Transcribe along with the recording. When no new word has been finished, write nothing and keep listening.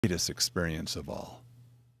greatest experience of all.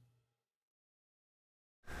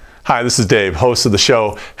 Hi, this is Dave, host of the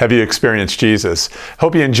show, Have You Experienced Jesus?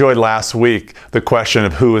 Hope you enjoyed last week, the question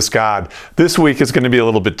of who is God. This week is going to be a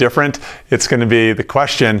little bit different. It's going to be, the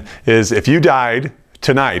question is, if you died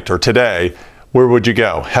tonight or today, where would you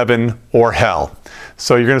go, heaven or hell?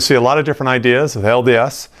 So you're going to see a lot of different ideas of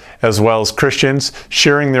LDS, as well as Christians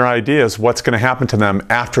sharing their ideas, what's going to happen to them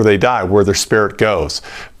after they die, where their spirit goes.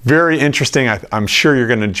 Very interesting. I'm sure you're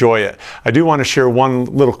going to enjoy it. I do want to share one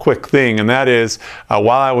little quick thing, and that is, while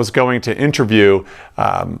I was going to interview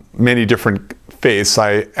many different faiths,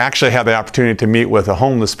 I actually had the opportunity to meet with a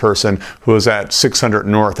homeless person who was at 600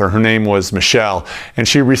 North, or her name was Michelle, and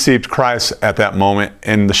she received Christ at that moment.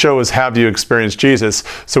 And the show is Have You Experienced Jesus?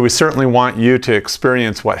 So we certainly want you to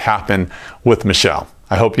experience what happened with Michelle.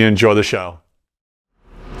 I hope you enjoy the show.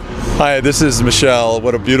 Hi, this is Michelle.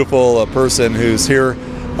 What a beautiful person who's here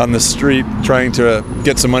on the street trying to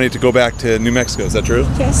get some money to go back to New Mexico. Is that true?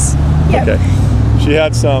 Yes. Yep. Okay. She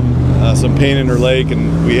had some pain in her leg,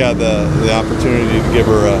 and we had the opportunity to give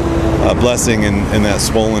her a blessing in that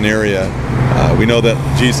swollen area. We know that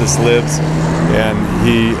Jesus lives, and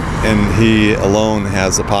He alone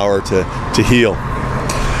has the power to heal.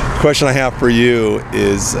 The question I have for you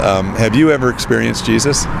is, have you ever experienced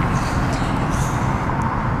Jesus? No,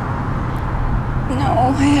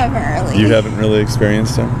 I haven't really. You haven't really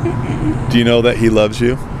experienced Him? Mm-mm. Do you know that He loves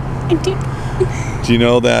you? I do. Do you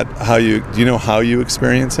know that do you know how you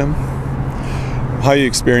experience Him? How you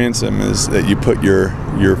experience Him is that you put your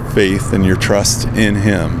faith and your trust in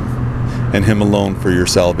Him and Him alone for your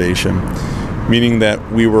salvation. Meaning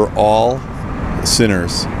that we were all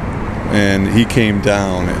sinners, and He came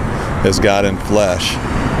down as God in flesh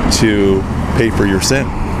to pay for your sin.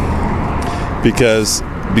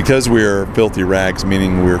 Because we are filthy rags,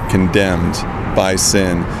 meaning we're condemned by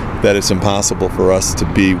sin, that it's impossible for us to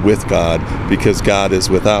be with God, because God is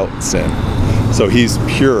without sin. So He's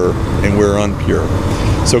pure and we're impure.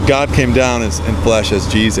 So God came down in flesh as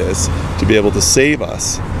Jesus to be able to save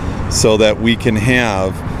us, so that we can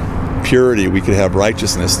have purity, we could have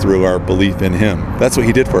righteousness through our belief in Him. That's what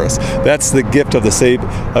He did for us. That's the gift of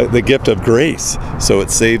the gift of grace. So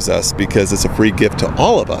it saves us because it's a free gift to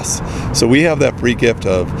all of us. So we have that free gift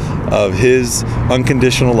of His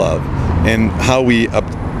unconditional love. And how we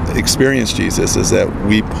experience Jesus is that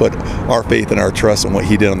we put our faith and our trust in what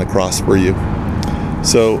He did on the cross for you.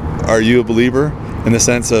 So are you a believer in the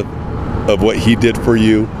sense of what He did for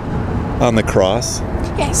you on the cross?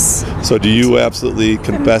 Yes. So do you absolutely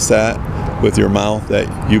confess that with your mouth,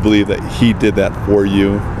 that you believe that He did that for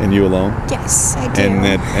you and you alone? Yes, I do.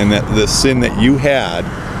 And that the sin that you had,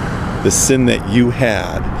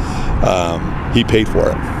 He paid for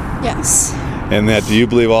it. Yes. And that, do you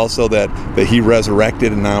believe also that He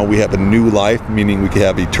resurrected, and now we have a new life, meaning we can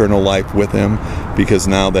have eternal life with Him, because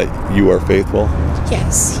now that you are faithful?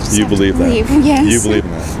 Yes. You believe that? Yes. You believe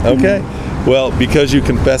in that? Okay. Well, because you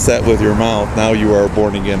confess that with your mouth, now you are a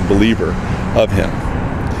born-again believer of Him.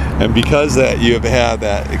 And because that you have had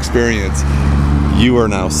that experience, you are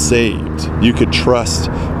now saved. You could trust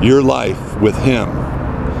your life with Him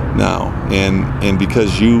now. And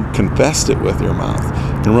because you confessed it with your mouth.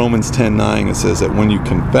 In Romans 10:9 it says that when you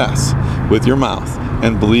confess with your mouth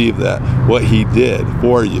and believe that what He did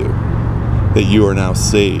for you, that you are now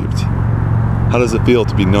saved. How does it feel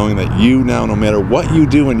to be knowing that you now, no matter what you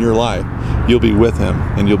do in your life, you'll be with Him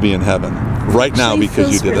and you'll be in heaven right now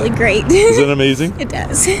because you did really that? Great. Isn't it amazing? It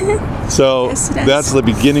does. So yes, it does. That's the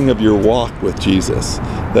beginning of your walk with Jesus.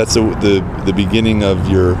 That's the beginning of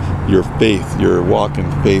your faith, your walk in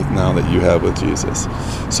faith now that you have with Jesus.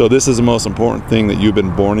 So this is the most important thing, that you've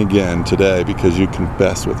been born again today because you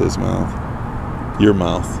confessed with your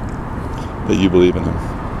mouth, that you believe in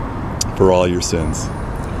Him for all your sins.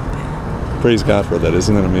 Praise God for that.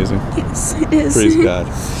 Isn't that amazing? Yes, it is. Praise God.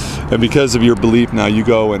 And because of your belief now, you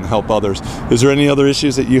go and help others. Is there any other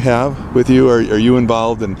issues that you have with you? Are you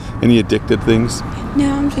involved in any addicted things?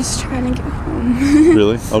 No, I'm just trying to get home.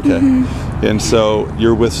 Really? Okay. Mm-hmm. And so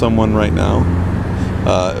you're with someone right now?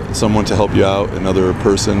 Someone to help you out, another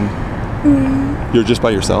person? Mm-hmm. You're just by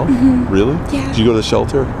yourself? Mm-hmm. Really? Yeah. Do you go to the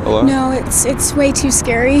shelter a lot? No, it's way too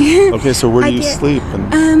scary. Okay, so where do you sleep?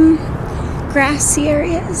 Grassy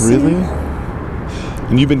areas. Really?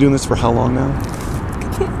 And you've been doing this for how long now?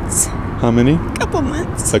 Months. How many? A couple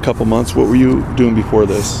months. A couple months. What were you doing before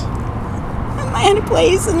this? I had a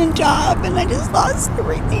place and a job, and I just lost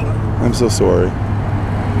everything. I'm so sorry.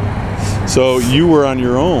 So you were on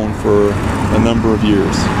your own for a number of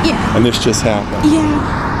years. Yeah. And this just happened.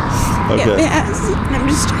 Yeah. Okay. Yeah, it has. And I'm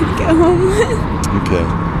just trying to go home. Okay.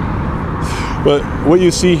 But what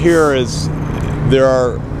you see here is there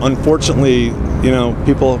are, unfortunately,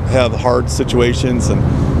 people have hard situations and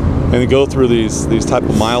they go through these type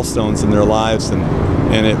of milestones in their lives,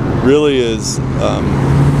 and it really is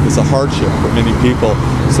a hardship for many people.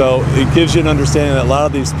 So it gives you an understanding that a lot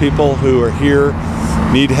of these people who are here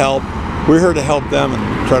need help. We're here to help them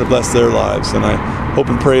and try to bless their lives. And I hope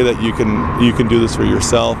and pray that you can do this for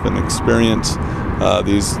yourself and experience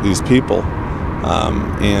these people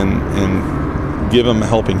and give them a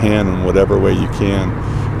helping hand in whatever way you can.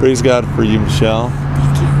 Praise God for you, Michelle.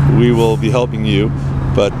 Thank you. We will be helping you,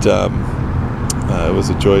 but it was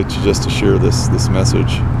a joy to share this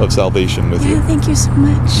message of salvation with you. Thank you so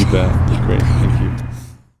much. You bet. Yeah. Great. Thank you.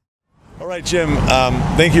 All right, Jim.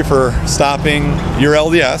 Thank you for stopping. You're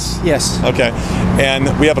LDS? Yes. Okay.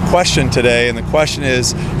 And we have a question today, and the question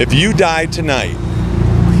is, if you died tonight,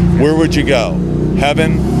 where would you go?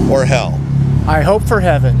 Heaven or hell? I hope for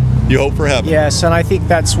heaven. You hope for heaven? Yes, and I think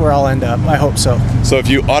that's where I'll end up. I hope so. So if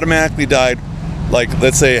you automatically died, like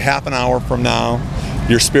let's say half an hour from now,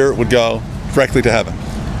 your spirit would go directly to heaven.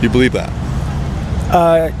 You believe that?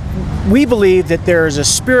 We believe that there is a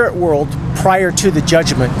spirit world prior to the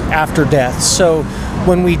judgment after death. So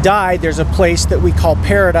when we die, there's a place that we call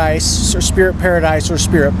paradise or spirit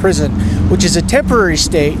prison, which is a temporary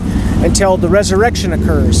state until the resurrection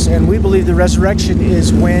occurs. And we believe the resurrection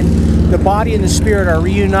is when the body and the spirit are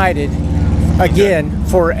reunited again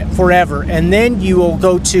forever, and then you will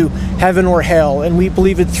go to heaven or hell. And we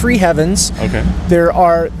believe in three heavens. Okay. There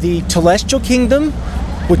are the celestial kingdom,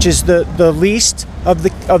 which is the least of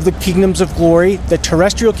the kingdoms of glory, the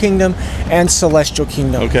terrestrial kingdom, and celestial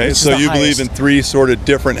kingdom. Okay, so you believe in three sort of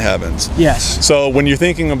different heavens. Yes. So when you're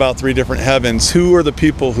thinking about three different heavens, who are the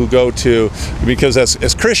people who go to, because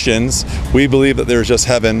as Christians, we believe that there's just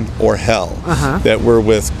heaven or hell, that we're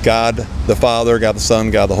with God the Father, God the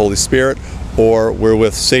Son, God the Holy Spirit, or we're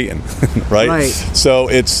with Satan, right? Right. So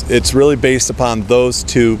it's really based upon those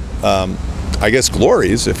two I guess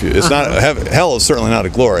glories. If you, it's not hell is certainly not a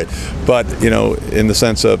glory, but in the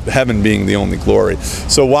sense of heaven being the only glory.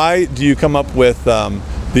 So why do you come up with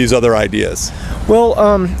these other ideas? Well,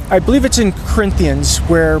 I believe it's in Corinthians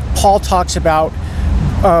where Paul talks about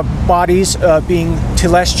bodies being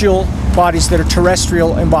celestial, bodies that are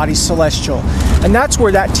terrestrial, and bodies celestial, and that's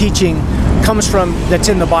where that teaching comes from. That's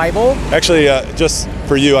in the Bible. Actually, just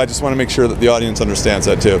for you, I just want to make sure that the audience understands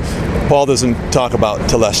that too. Paul doesn't talk about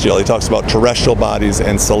celestial. He talks about terrestrial bodies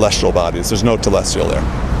and celestial bodies. There's no celestial there.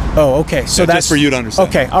 Oh, okay. So that's just for you to understand.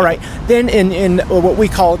 Okay, all right. Then in what we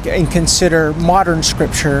call and consider modern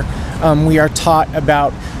scripture, we are taught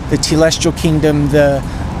about the celestial kingdom,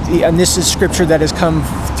 and this is scripture that has come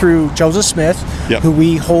through Joseph Smith, who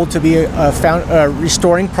we hold to be a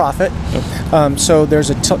restoring prophet. Yep. So there's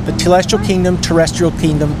a celestial kingdom, terrestrial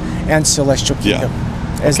kingdom, and celestial kingdom. Yeah.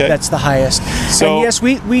 That's the highest. So, and yes,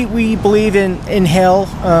 we believe in hell.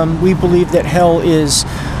 We believe that hell is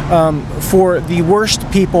for the worst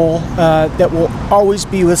people that will always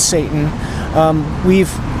be with Satan.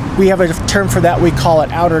 We have a term for that. We call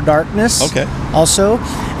it outer darkness. Okay. Also,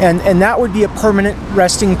 and that would be a permanent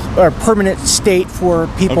resting or permanent state for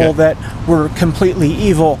people that were completely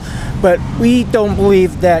evil. But we don't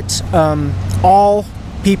believe that all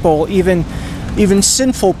people, even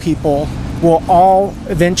sinful people, will all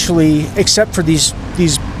eventually, except for these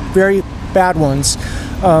very bad ones,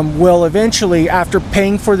 will eventually, after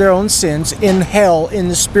paying for their own sins in hell, in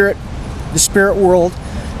the spirit world,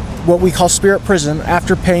 what we call spirit prison,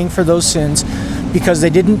 after paying for those sins, because they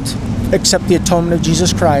didn't accept the atonement of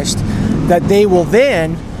Jesus Christ, that they will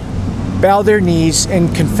then bow their knees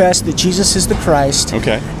and confess that Jesus is the Christ.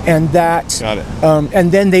 Okay. And that, got it.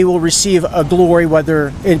 And then they will receive a glory,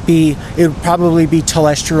 whether it would probably be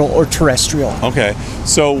celestial or terrestrial. Okay.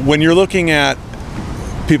 So when you're looking at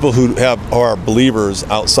people who are believers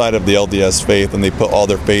outside of the LDS faith, and they put all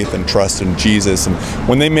their faith and trust in Jesus, and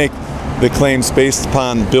when they make the claims based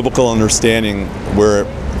upon biblical understanding, where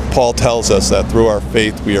Paul tells us that through our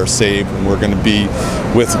faith we are saved and we're going to be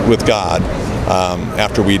with God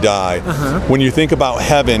after we die. When you think about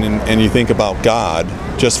heaven and you think about God,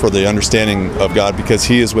 just for the understanding of God, because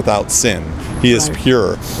He is without sin, He is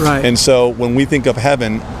pure. Right. And so when we think of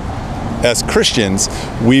heaven, as Christians,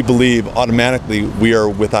 we believe automatically we are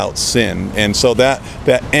without sin. And so that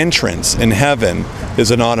entrance in heaven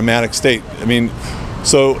is an automatic state. I mean,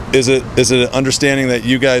 so is it an understanding that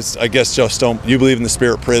you guys, I guess, just you believe in the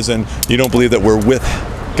spirit prison, you don't believe that we're with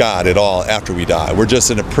God at all after we die? We're just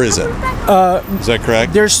in a prison. Is that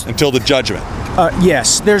correct? Until the judgment.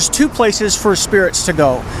 Yes, there's two places for spirits to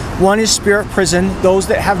go. One is spirit prison, those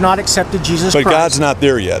that have not accepted Jesus Christ. But God's not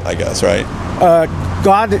there yet, I guess, right?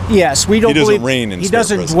 God, yes, we don't He doesn't believe reign in He spirit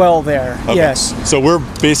doesn't prison. dwell there. Okay. Yes. So we're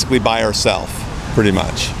basically by ourselves, pretty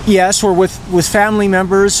much. Yes, or with family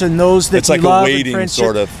members and those that It's you like love a and waiting friendship.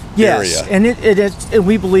 sort of Yes, area. and and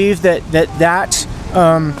we believe that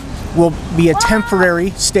will be a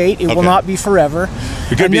temporary state. It will Okay. not be forever.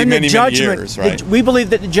 It could and be then many, the many judgment, years, right? we believe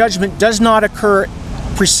that the judgment does not occur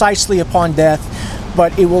precisely upon death,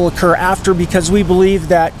 but it will occur after, because we believe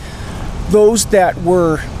that those that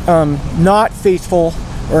were not faithful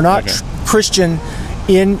or not Okay. Christian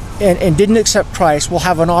and didn't accept Christ will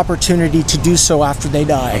have an opportunity to do so after they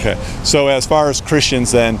die. Okay. So as far as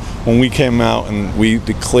Christians, then, when we came out and we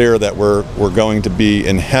declare that we're going to be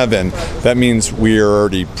in heaven, that means we are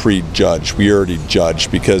already prejudged. We already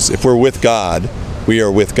judged, because if we're with God, we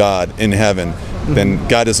are with God in heaven. Then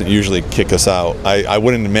God doesn't usually kick us out. I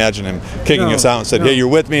wouldn't imagine Him kicking No, us out and said, no. "Hey, you're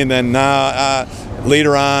with me," and then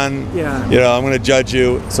later on, Yeah. I'm going to judge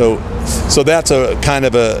you. So that's a kind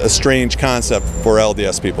of a strange concept for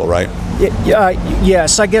LDS people, right?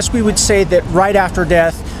 Yes, I guess we would say that right after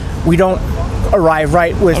death, we don't arrive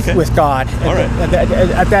right with God All right.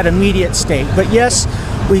 at that immediate state. But yes,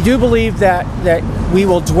 we do believe that we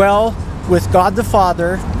will dwell with God the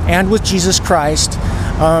Father and with Jesus Christ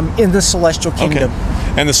in the celestial kingdom. Okay.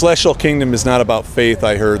 And the celestial kingdom is not about faith.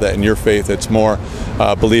 I heard that in your faith, it's more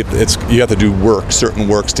belief. You have to do certain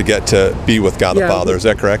works to get to be with God the Father. Is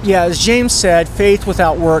that correct? Yeah, as James said, faith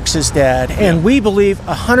without works is dead. And we believe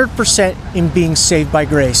 100% in being saved by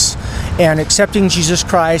grace and accepting Jesus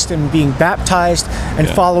Christ and being baptized and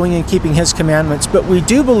following and keeping His commandments. But we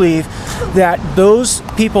do believe that those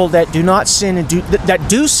people that do not sin and that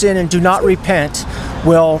do sin and do not repent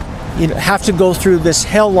will have to go through this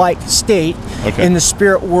hell-like state in the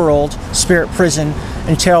spirit world, spirit prison,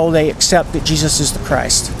 until they accept that Jesus is the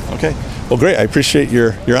Christ. Okay. Well, great. I appreciate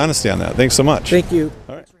your honesty on that. Thanks so much. Thank you.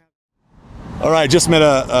 All right. Just met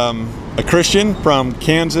a Christian from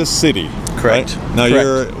Kansas City. Correct. Right? Now,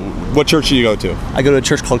 Correct. what church do you go to? I go to a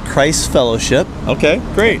church called Christ Fellowship. Okay,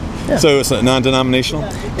 great. Yeah. So it's a non-denominational?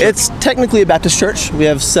 It's technically a Baptist church. We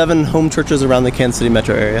have 7 home churches around the Kansas City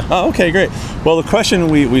metro area. Oh, okay, great. Well, the question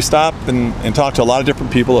we stopped and talked to a lot of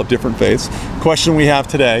different people of different faiths. The question we have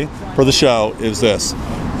today for the show is this: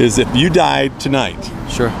 is if you died tonight,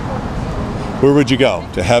 Sure. where would you go?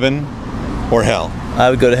 To heaven or hell? I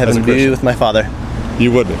would go to heaven As a and be Christian. with my Father.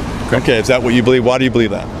 You would be. Okay, is that what you believe? Why do you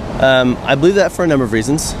believe that? I believe that for a number of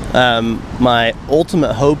reasons. My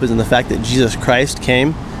ultimate hope is in the fact that Jesus Christ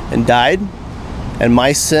came and died, and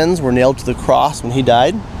my sins were nailed to the cross when He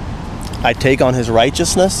died. I take on His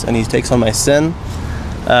righteousness, and He takes on my sin.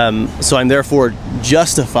 So I'm therefore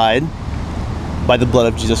justified by the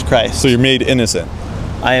blood of Jesus Christ. So you're made innocent.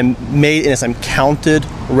 I am made innocent. I'm counted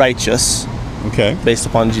righteous Okay. based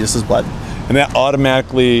upon Jesus' blood. And that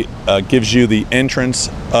automatically gives you the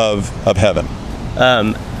entrance of heaven.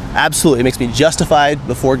 Absolutely. It makes me justified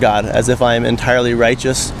before God, as if I am entirely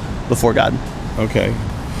righteous before God. Okay.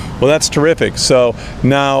 Well, that's terrific. So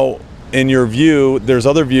now, in your view, there's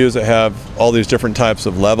other views that have all these different types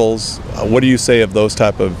of levels. What do you say of those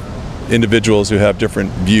type of individuals who have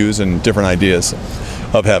different views and different ideas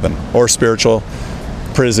of heaven or spiritual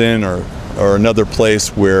prison or another place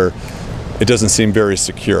where it doesn't seem very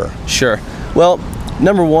secure? Sure. Well,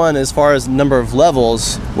 number one, as far as number of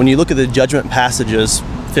levels, when you look at the judgment passages,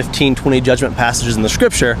 15, 20 judgment passages in the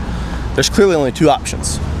scripture, there's clearly only 2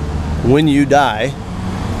 options. When you die,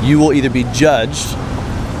 you will either be judged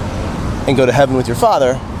and go to heaven with your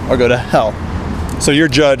Father, or go to hell. So you're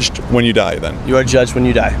judged when you die then? You are judged when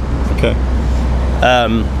you die. Okay.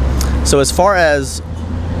 So as far as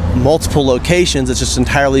multiple locations, it's just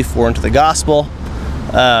entirely foreign to the gospel.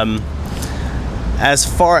 As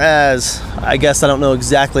far as, I guess I don't know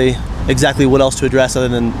exactly what else to address other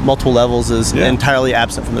than multiple levels is entirely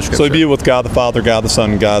absent from the scripture. So you be with God the Father, God the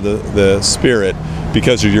Son, God the Spirit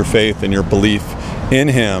because of your faith and your belief in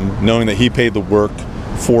Him, knowing that He paid the work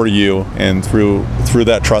for you, and through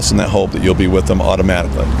that trust and that hope that you'll be with Him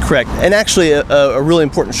automatically. Correct. And actually a really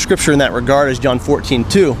important scripture in that regard is John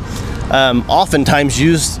 14:2, oftentimes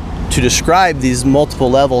used to describe these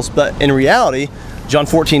multiple levels, but in reality, John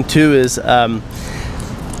 14:2 is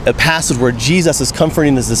a passage where Jesus is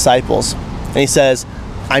comforting His disciples, and He says,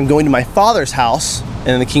 I'm going to my Father's house, and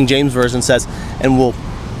in the King James Version says, and will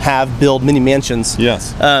build many mansions.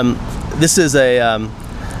 Yes. This is a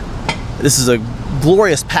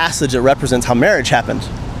glorious passage that represents how marriage happened.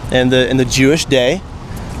 And in the Jewish day,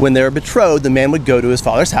 when they were betrothed, the man would go to his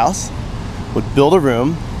father's house, would build a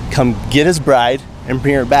room, come get his bride, and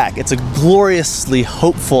bring her back. It's a gloriously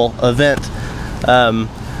hopeful event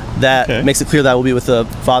that makes it clear that I will be with the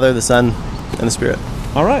Father, the Son, and the Spirit.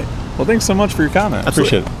 All right. Well, thanks so much for your comment.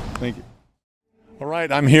 Absolutely. Appreciate it. Thank you. All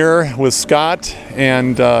right, I'm here with Scott,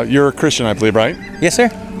 and you're a Christian, I believe, right? Yes, sir.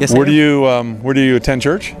 Yes, Where do you attend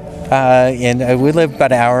church? And we live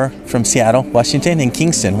about an hour from Seattle, Washington, in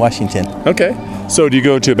Kingston, Washington. Okay. So do you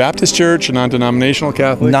go to a Baptist church, a non-denominational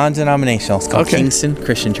Catholic? Non-denominational. It's called Kingston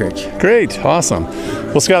Christian Church. Great. Awesome.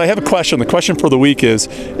 Well, Scott, I have a question. The question for the week is,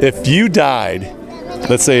 if you died,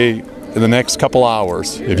 let's say in the next couple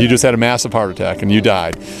hours, if you just had a massive heart attack and you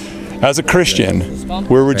died, as a Christian,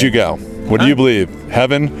 where would you go? What do you believe?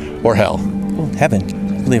 Heaven or hell? Well, heaven.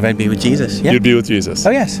 I believe I'd be with Jesus. Yeah. You'd be with Jesus. Oh,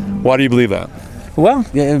 yes. Why do you believe that? Well,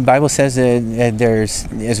 the Bible says that there's,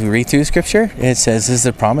 as we read through Scripture, it says this is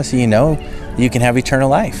a promise, you can have eternal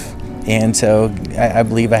life. And so I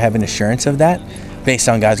believe I have an assurance of that based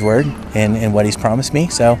on God's Word and what He's promised me.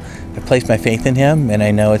 So I place my faith in Him, and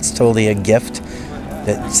I know it's totally a gift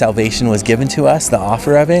that salvation was given to us, the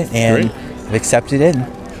offer of it, and I've accepted it.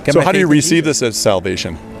 So how do you receive this as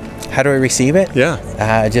salvation? How do I receive it?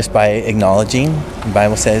 Yeah. Just by acknowledging. The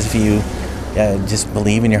Bible says if you just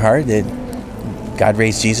believe in your heart that God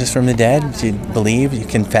raised Jesus from the dead, you believe, you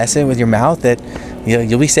confess it with your mouth, that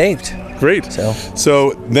you'll be saved. Great.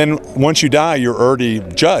 So then once you die, you're already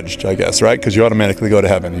judged, I guess, right? Because you automatically go to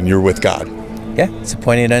heaven and you're with God. Yeah, it's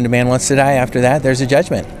appointed unto man once to die. After that, there's a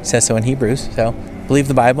judgment. It says so in Hebrews. So believe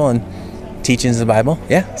the Bible and teachings of the Bible.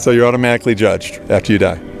 Yeah. So you're automatically judged after you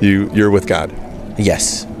die. You're with God.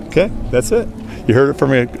 Yes. Okay, that's it. You heard it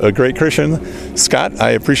from a great Christian. Scott,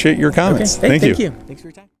 I appreciate your comments. Okay. Thank you. Thank you. Thanks for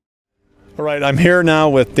your time. All right, I'm here now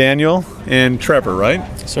with Daniel and Trevor, right?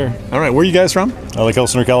 Yes, sir. All right, where are you guys from? Lake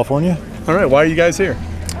Elsinore, California. All right, why are you guys here?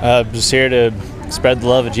 Just here to spread the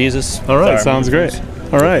love of Jesus. All right, sounds great.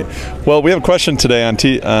 All right. Well, we have a question today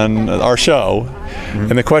on our show,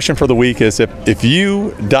 and the question for the week is, if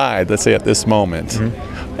you died, let's say at this moment,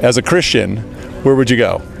 as a Christian, where would you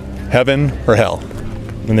go? Heaven or hell?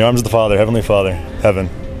 In the arms of the Father, Heavenly Father, heaven.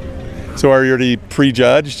 So are you already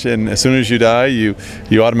prejudged, and as soon as you die, you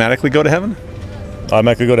automatically go to heaven?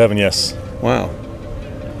 Automatically go to heaven, yes. Wow.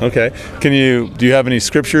 Okay. Do you have any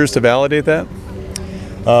scriptures to validate that?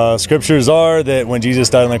 Scriptures are that when Jesus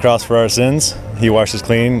died on the cross for our sins, He washed us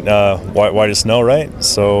clean, white as snow, right?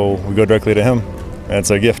 So we go directly to Him. And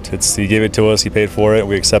it's a gift. He gave it to us. He paid for it.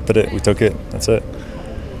 We accepted it. We took it. That's it.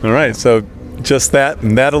 All right. So just that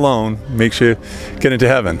and that alone makes you get into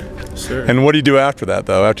heaven. Sure. And what do you do after that,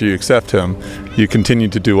 though? After you accept Him, you continue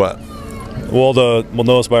to do what? We'll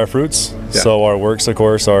know us by our fruits. Yeah. So our works, of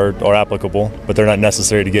course, are applicable, but they're not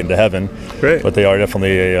necessary to get into heaven. Great. But they are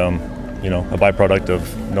definitely a byproduct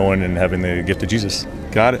of knowing and having the gift of Jesus.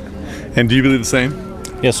 Got it. And do you believe the same?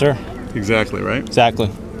 Yes, sir. Exactly, right? Exactly.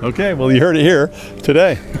 Okay, well, you heard it here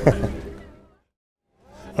today.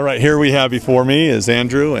 All right, here we have before me is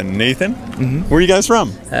Andrew and Nathan. Where are you guys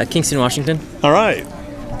from? Kingston, Washington. All right.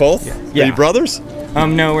 Both? Yeah. Are you brothers?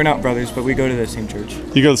 No, we're not brothers, but we go to the same church.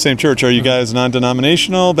 You go to the same church. Are you guys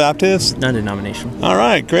non-denominational, Baptist? Non-denominational. All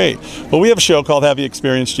right, great. Well, we have a show called Have You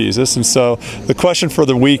Experienced Jesus? And so the question for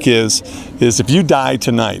the week is if you died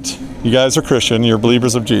tonight, you guys are Christian, you're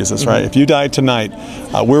believers of Jesus, right? If you died tonight,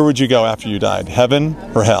 where would you go after you died? Heaven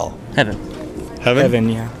or hell? Heaven. Heaven? Heaven,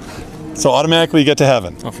 yeah. So automatically you get to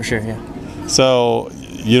heaven? Oh, for sure, yeah. So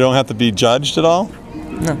you don't have to be judged at all?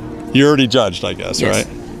 No. You're already judged, I guess, Yes.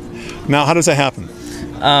 right? Now, how does that happen?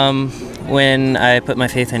 When I put my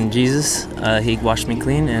faith in Jesus, He washed me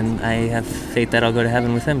clean, and I have faith that I'll go to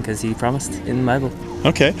heaven with Him because He promised in the Bible.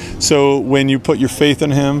 Okay, so when you put your faith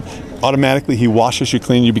in Him, automatically He washes you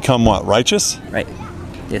clean. You become what, righteous? Right.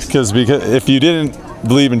 Yes. Because if you didn't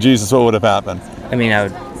believe in Jesus, what would have happened? I mean, I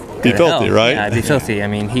would Be filthy, hell. right? Yeah, I'd be filthy. I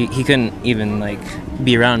mean, he couldn't even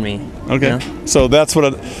be around me. Okay, you know? So that's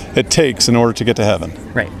what it takes in order to get to heaven.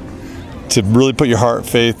 Right. To really put your heart,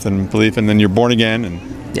 faith, and belief, and then you're born again and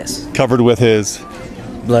Yes. covered with His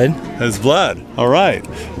blood. His blood. All right.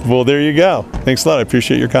 Well, there you go. Thanks a lot. I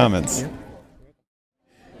appreciate your comments.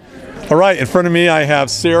 All right. In front of me, I have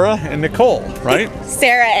Sarah and Nicole, right?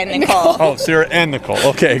 Sarah and Nicole. Oh, Sarah and Nicole.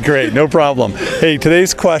 Okay, great. No problem. Hey,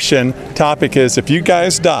 today's topic is, if you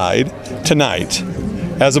guys died tonight,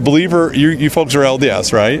 as a believer, you folks are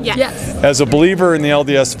LDS, right? Yes. As a believer in the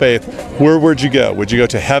LDS faith, where would you go? Would you go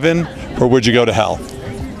to heaven or would you go to hell?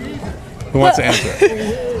 Who wants to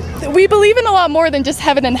answer? We believe in a lot more than just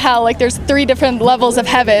heaven and hell. Like, there's 3 different levels of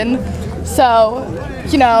heaven. So,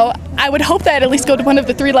 I would hope that I'd at least go to one of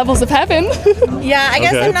the 3 levels of heaven. Yeah, I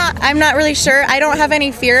guess I'm not really sure. I don't have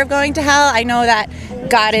any fear of going to hell. I know that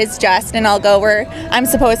God is just and I'll go where I'm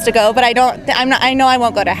supposed to go, but I know I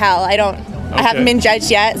won't go to hell. I haven't been judged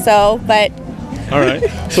yet, but All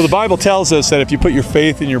right. So the Bible tells us that if you put your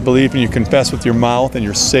faith and your belief and you confess with your mouth and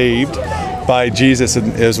you're saved by Jesus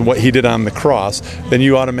as what he did on the cross, then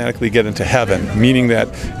you automatically get into heaven, meaning that,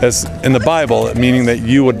 as in the Bible, meaning that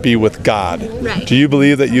you would be with God. Right. Do you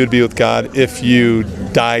believe that you would be with God if you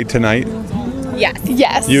died tonight? Yes.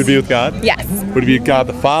 Yes. You would be with God? Yes. Would it be God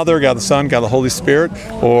the Father, God the Son, God the Holy Spirit,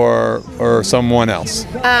 or someone else?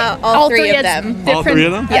 All three of them. All three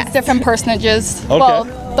of them? Yes. Different personages. Okay. Well,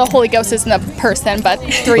 the Holy Ghost isn't a person, but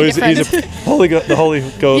three different. The Holy Ghost,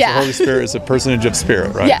 Yeah. the Holy Spirit is a personage of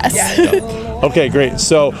spirit, right? Yes. Yeah. Okay, great.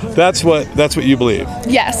 So that's what you believe.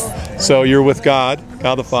 Yes. So you're with God,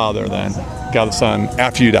 God the Father, then God the Son,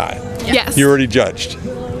 after you die. Yes. You're already judged.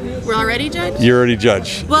 We're already judged? You're already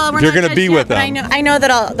judged. Well, we're you're not going to be judged with yet, them. but I know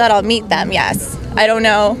that I'll meet them. Yes. I don't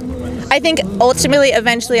know. I think ultimately,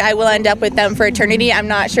 eventually, I will end up with them for eternity. I'm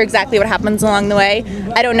not sure exactly what happens along the way.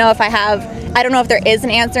 I don't know if there is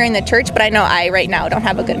an answer in the church, but I know I right now don't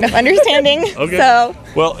have a good enough understanding. Okay. So.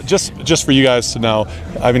 Well, just for you guys to know,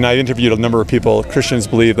 I mean, I interviewed a number of people. Christians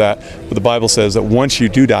believe that the Bible says that once you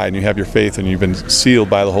do die and you have your faith and you've been sealed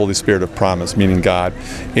by the Holy Spirit of promise, meaning God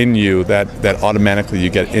in you, that automatically you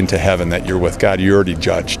get into heaven, that you're with God. You're already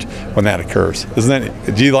judged when that occurs.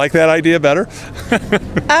 Do you like that idea better?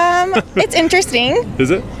 It's interesting.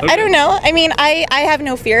 Is it? Okay. I don't know. I mean, I have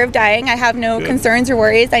no fear of dying. I have no concerns or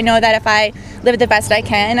worries. I know that if I live the best I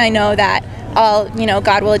can, I know that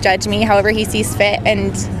God will judge me however he sees fit,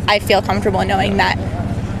 and I feel comfortable knowing that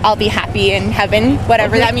I'll be happy in heaven,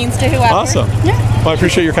 whatever that means to whoever. Awesome. Yeah. Well, I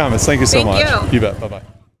appreciate your comments. Thank you so much. Thank you. You bet. Bye-bye.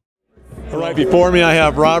 All right, before me I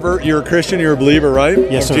have Robert. You're a Christian, you're a believer, right?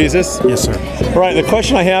 Yes, sir. Jesus? Yes, sir. All right, the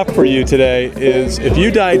question I have for you today is, if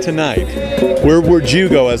you died tonight, where would you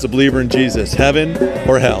go as a believer in Jesus? Heaven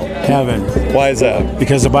or hell? Heaven. Why is that?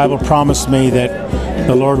 Because the Bible promised me that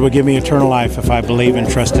the Lord would give me eternal life if I believe and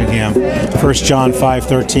trust in him. 1 John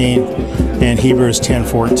 5:13 and Hebrews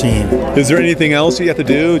 10:14. Is there anything else you have to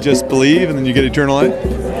do? Just believe and then you get eternal life?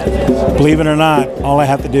 Believe it or not, all I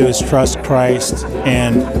have to do is trust Christ,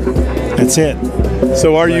 and that's it.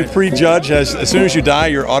 So are you prejudged? As soon as you die,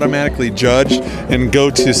 you're automatically judged and go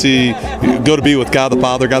to be with God the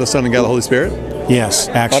Father, God the Son, and God the Holy Spirit? Yes,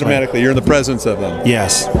 actually. Automatically, you're in the presence of them.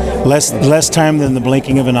 Yes. Less time than the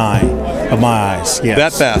blinking of an eye, of my eyes. Yes.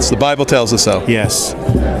 That fast. The Bible tells us so. Yes.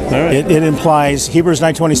 All right. It implies, Hebrews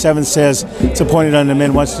 9:27 says, it's appointed unto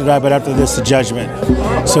men once to die, but after this the judgment.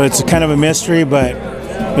 So it's a kind of a mystery, but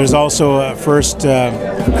there's also 1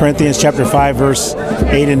 Corinthians chapter 5, verse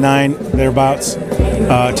 8 and 9, thereabouts,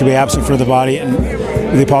 to be absent from the body. And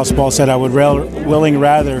the Apostle Paul said, I would willing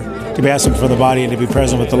rather to be absent from the body and to be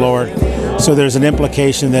present with the Lord. So there's an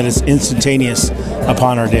implication that it's instantaneous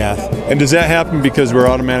upon our death. And does that happen because we're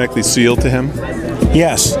automatically sealed to him?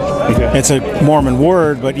 Yes. Okay. It's a Mormon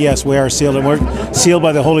word, but yes, we are sealed. And we're sealed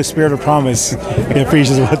by the Holy Spirit of promise in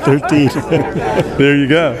Ephesians 1:13. There you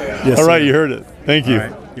go. Yes, all right, sir. you heard it. Thank you. All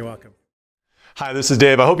right. You're welcome. Hi, this is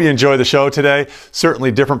Dave. I hope you enjoyed the show today.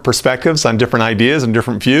 Certainly different perspectives on different ideas and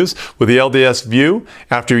different views. With the LDS view,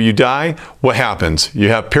 after you die, what happens? You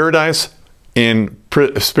have paradise in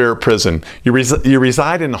spirit prison. You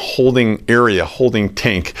reside in a holding area, holding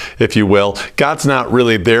tank, if you will. God's not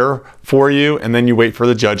really there for you, and then you wait for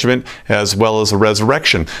the judgment as well as the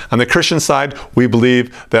resurrection. On the Christian side, we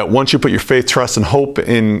believe that once you put your faith, trust, and hope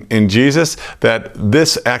in Jesus, that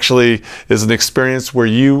this actually is an experience where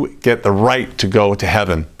you get the right to go to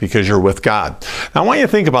heaven because you're with God. Now, I want you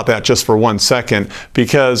to think about that just for 1 second,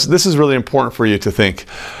 because this is really important for you to think.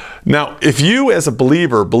 Now, if you as a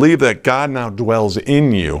believer believe that God now dwells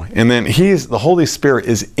in you, and then the Holy Spirit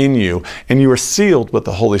is in you, and you are sealed with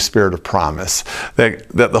the Holy Spirit of promise, that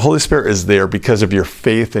the Holy Spirit is there because of your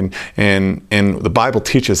faith, and the Bible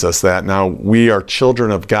teaches us that now we are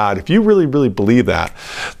children of God. If you really, really believe that,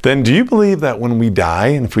 then do you believe that when we die,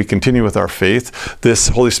 and if we continue with our faith, this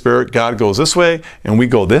Holy Spirit, God goes this way, and we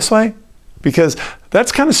go this way? Because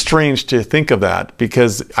that's kind of strange to think of that,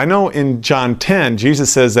 because I know in John 10,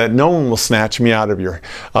 Jesus says that no one will snatch me out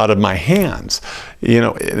of my hands. You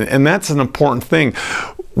know, and that's an important thing.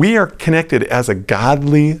 We are connected as a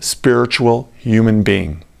godly, spiritual human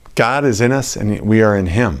being. God is in us and we are in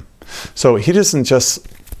him. So he doesn't just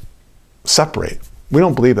separate. We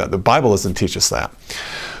don't believe that. The Bible doesn't teach us that.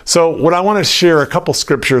 So what I want to share a couple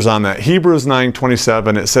scriptures on that. Hebrews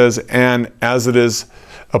 9:27, it says, and as it is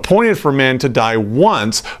appointed for men to die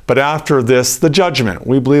once, but after this, the judgment.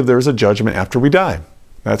 We believe there's a judgment after we die.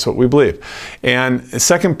 That's what we believe. And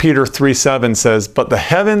 2 Peter 3:7 says, "But the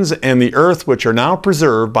heavens and the earth, which are now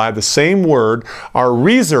preserved by the same word, are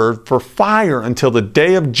reserved for fire until the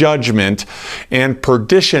day of judgment and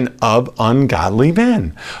perdition of ungodly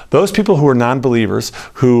men." Those people who are non-believers,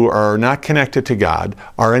 who are not connected to God,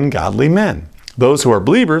 are ungodly men. Those who are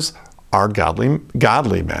believers are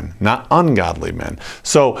godly men, not ungodly men.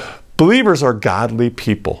 So believers are godly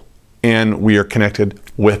people, and we are connected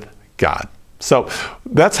with God. So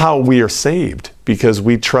that's how we are saved, because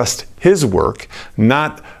we trust His work,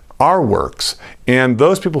 not our works. And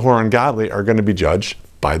those people who are ungodly are going to be judged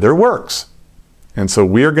by their works. And so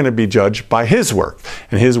we are going to be judged by His work.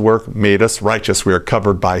 And His work made us righteous. We are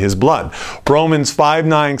covered by His blood. Romans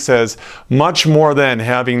 5:9 says, "Much more then,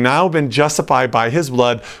 having now been justified by His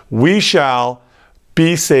blood, we shall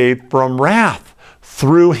be saved from wrath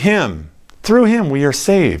through Him." Through Him we are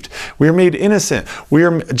saved. We are made innocent. We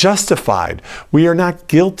are justified. We are not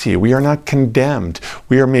guilty. We are not condemned.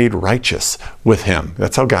 We are made righteous with Him.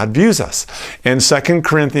 That's how God views us. And 2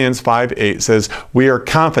 Corinthians 5:8 says, "We are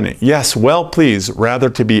confident, yes, well pleased, rather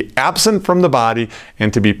to be absent from the body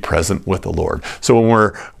and to be present with the Lord." So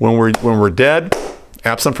when we're dead,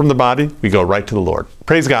 absent from the body, we go right to the Lord.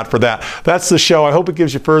 Praise God for that. That's the show. I hope it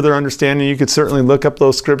gives you further understanding. You could certainly look up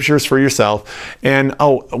those scriptures for yourself. And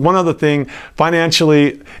one other thing,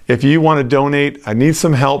 financially, if you want to donate, I need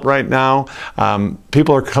some help right now.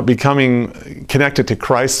 People are becoming connected to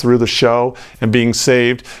Christ through the show and being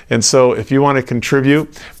saved. And so if you want to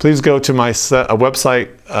contribute, please go to my website,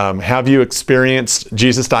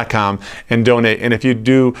 HaveYouExperiencedJesus.com, and donate. And if you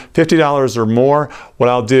do $50 or more, what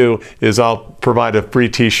I'll do is I'll provide a free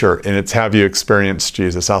t-shirt, and it's "Have You Experienced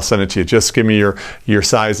Jesus." I'll send it to you. Just give me your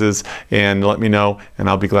sizes and let me know, and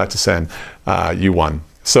I'll be glad to send you one.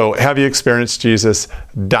 So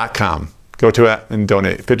HaveYouExperiencedJesus.com. Go to it and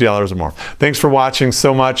donate $50 or more. Thanks for watching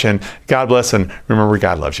so much, and God bless, and remember,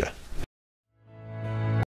 God loves you.